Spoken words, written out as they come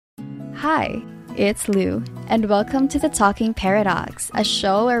Hi, it's Lou, and welcome to The Talking Paradox, a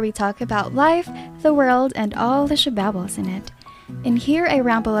show where we talk about life, the world, and all the shababbles in it. In here, I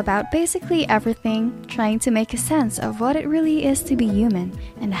ramble about basically everything, trying to make a sense of what it really is to be human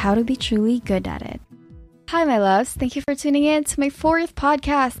and how to be truly good at it. Hi, my loves. Thank you for tuning in to my 4th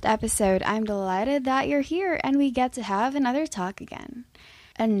podcast episode. I'm delighted that you're here and we get to have another talk again.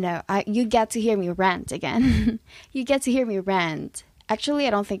 And no, you get to hear me rant again. You get to hear me rant. Actually, I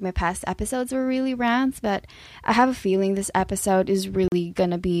don't think my past episodes were really rants, but I have a feeling this episode is really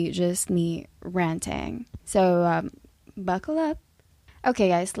gonna be just me ranting. So, buckle up. Okay,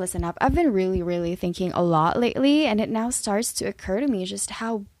 guys, listen up. I've been really thinking a lot lately, and it now starts to occur to me just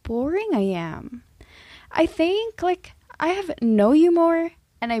how boring I am. I think, I have no humor,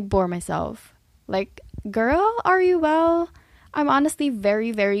 and I bore myself. Girl, are you well? I'm honestly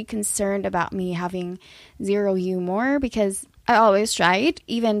very concerned about me having zero humor because I always tried,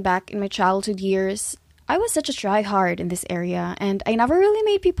 even back in my childhood years. I was such a tryhard in this area, and I never really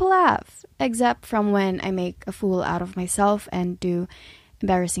made people laugh, except from when I make a fool out of myself and do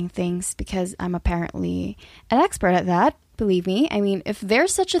embarrassing things because I'm apparently an expert at that. Believe me, I mean, if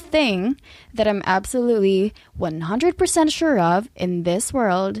there's such a thing that I'm absolutely 100% sure of in this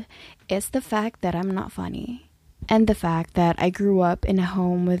world, it's the fact that I'm not funny. And the fact that I grew up in a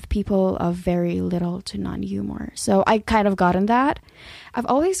home with people of very little to none humor. So I kind of gotten that. I've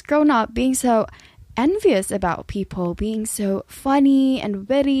always grown up being so envious about people being so funny and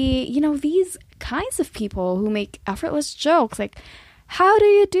witty. You know, these kinds of people who make effortless jokes. How do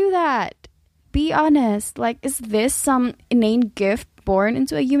you do that? Be honest. Is this some innate gift born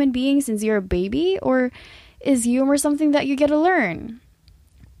into a human being since you're a baby? Or is humor something that you get to learn?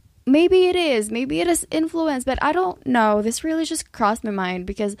 Maybe it is influence, but I don't know. This really just crossed my mind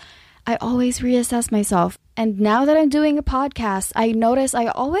because I always reassess myself. And now that I'm doing a podcast, I notice I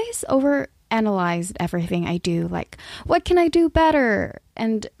always overanalyze everything I do. What can I do better?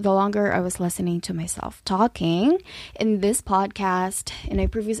 And the longer I was listening to myself talking in this podcast, in my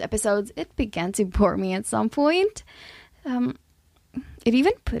previous episodes, it began to bore me at some point. It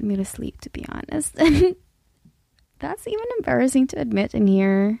even put me to sleep, to be honest. That's even embarrassing to admit in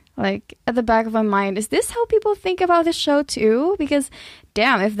here. At the back of my mind, is this how people think about the show too? Because,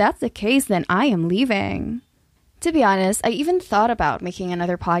 damn, if that's the case, then I am leaving. To be honest, I even thought about making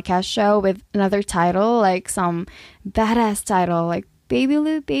another podcast show with another title, some badass title, like Baby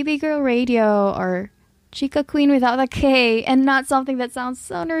Lou Baby Girl Radio, or Chica Queen without a K, and not something that sounds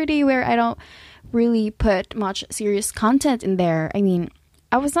so nerdy where I don't really put much serious content in there. I mean,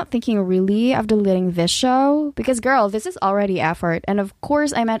 I was not thinking really of deleting this show because, girl, this is already effort. And of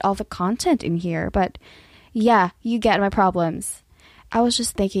course, I meant all the content in here. But yeah, you get my problems. I was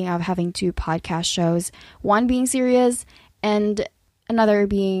just thinking of having 2 podcast shows. One being serious and another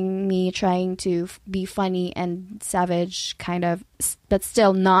being me trying to be funny and savage, kind of, but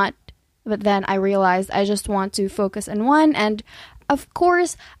still not. But then I realized I just want to focus on one. And of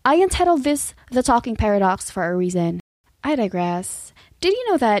course, I entitled this The Talking Paradox for a reason. I digress. Did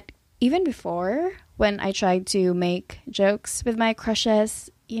you know that even before, when I tried to make jokes with my crushes,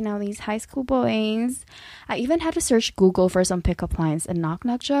 these high school boys, I even had to search Google for some pickup lines and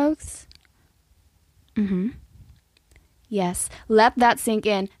knock-knock jokes? Yes, let that sink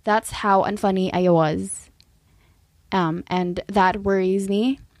in. That's how unfunny I was. And that worries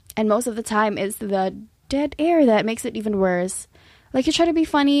me. And most of the time, it's the dead air that makes it even worse. You try to be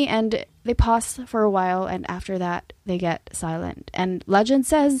funny and they pause for a while and after that they get silent. And legend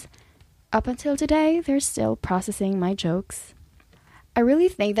says, up until today, they're still processing my jokes. I really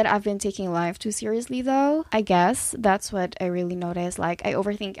think that I've been taking life too seriously though. I guess that's what I really notice. I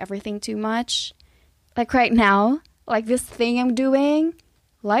overthink everything too much. Right now, this thing I'm doing,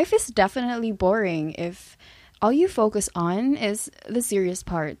 life is definitely boring if all you focus on is the serious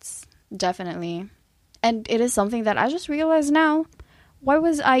parts. Definitely. And it is something that I just realized now. Why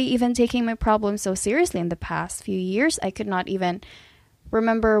was I even taking my problems so seriously in the past few years? I could not even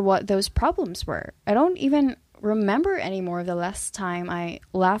remember what those problems were. I don't even remember anymore the last time I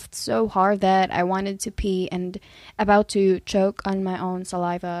laughed so hard that I wanted to pee and about to choke on my own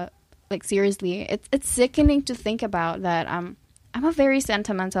saliva. Seriously, it's sickening to think about that. I'm a very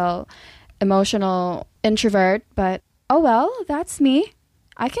sentimental, emotional introvert, but oh well, that's me.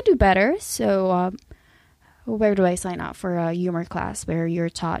 I can do better, so where do I sign up for a humor class where you're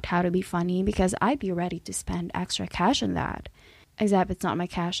taught how to be funny? Because I'd be ready to spend extra cash on that. Except it's not my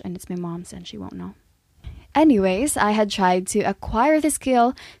cash and it's my mom's and she won't know. Anyways, I had tried to acquire the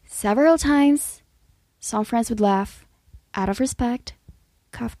skill several times. Some friends would laugh out of respect.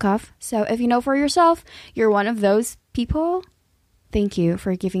 Cough, cough. So if you know for yourself, you're one of those people, Thank you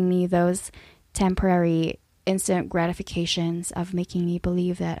for giving me those temporary instant gratifications of making me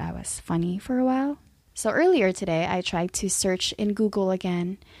believe that I was funny for a while. So earlier today, I tried to search in Google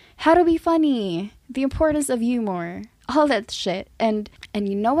again, how to be funny, the importance of humor, all that shit. And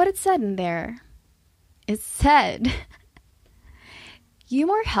you know what it said in there? It said,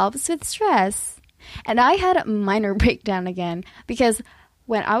 humor helps with stress. And I had a minor breakdown again because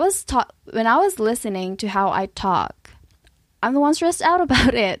when I was listening to how I talk, I'm the one stressed out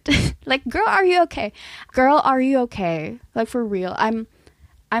about it. Like, girl, are you okay? Girl, are you okay? Like, for real. I'm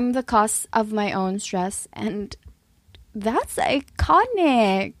the cause of my own stress, and that's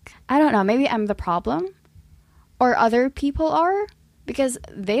iconic. I don't know, maybe I'm the problem, or other people are, because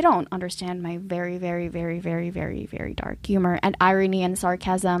they don't understand my very, very, very, very, very, very dark humor and irony and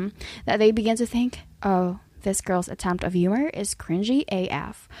sarcasm, that they begin to think, oh, this girl's attempt of humor is cringy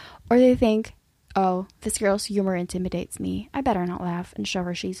AF. Or they think, oh, this girl's humor intimidates me. I better not laugh and show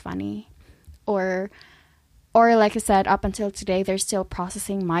her she's funny. Or like I said, up until today, they're still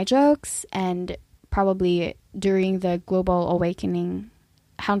processing my jokes, and probably during the global awakening,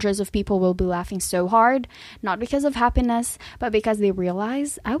 hundreds of people will be laughing so hard, not because of happiness, but because they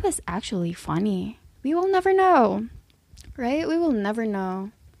realize I was actually funny. We will never know, right? We will never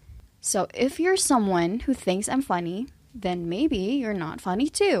know. So if you're someone who thinks I'm funny, then maybe you're not funny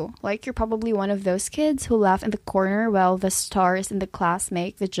too. Like, you're probably one of those kids who laugh in the corner while the stars in the class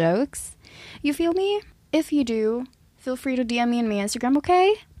make the jokes. You feel me? If you do, feel free to DM me on my Instagram,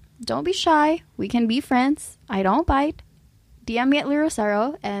 okay? Don't be shy. We can be friends. I don't bite. DM me at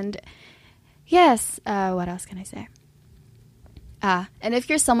Lirosaro. And yes, what else can I say? And if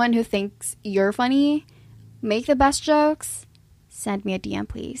you're someone who thinks you're funny, make the best jokes, send me a DM,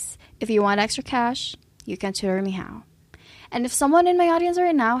 please. If you want extra cash, you can tutor me how. And if someone in my audience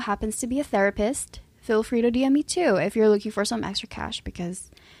right now happens to be a therapist, feel free to DM me too if you're looking for some extra cash, because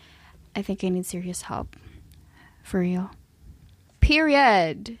I think I need serious help. For real.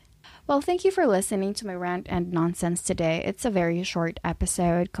 Period. Well, thank you for listening to my rant and nonsense today. It's a very short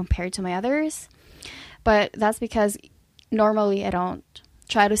episode compared to my others, but that's because normally I don't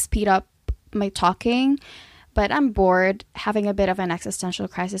try to speed up my talking, but I'm bored, having a bit of an existential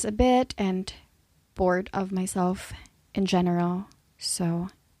crisis a bit, and bored of myself in general. So,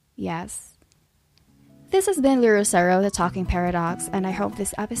 yes. This has been Lirosaro, the Talking Paradox, and I hope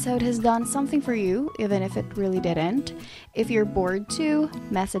this episode has done something for you, even if it really didn't. If you're bored too,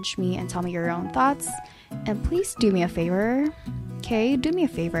 message me and tell me your own thoughts. And please do me a favor, okay? Do me a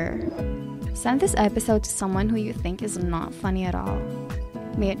favor. Send this episode to someone who you think is not funny at all.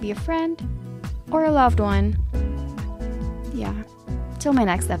 May it be a friend or a loved one. Yeah. Till my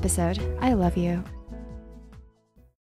next episode, I love you.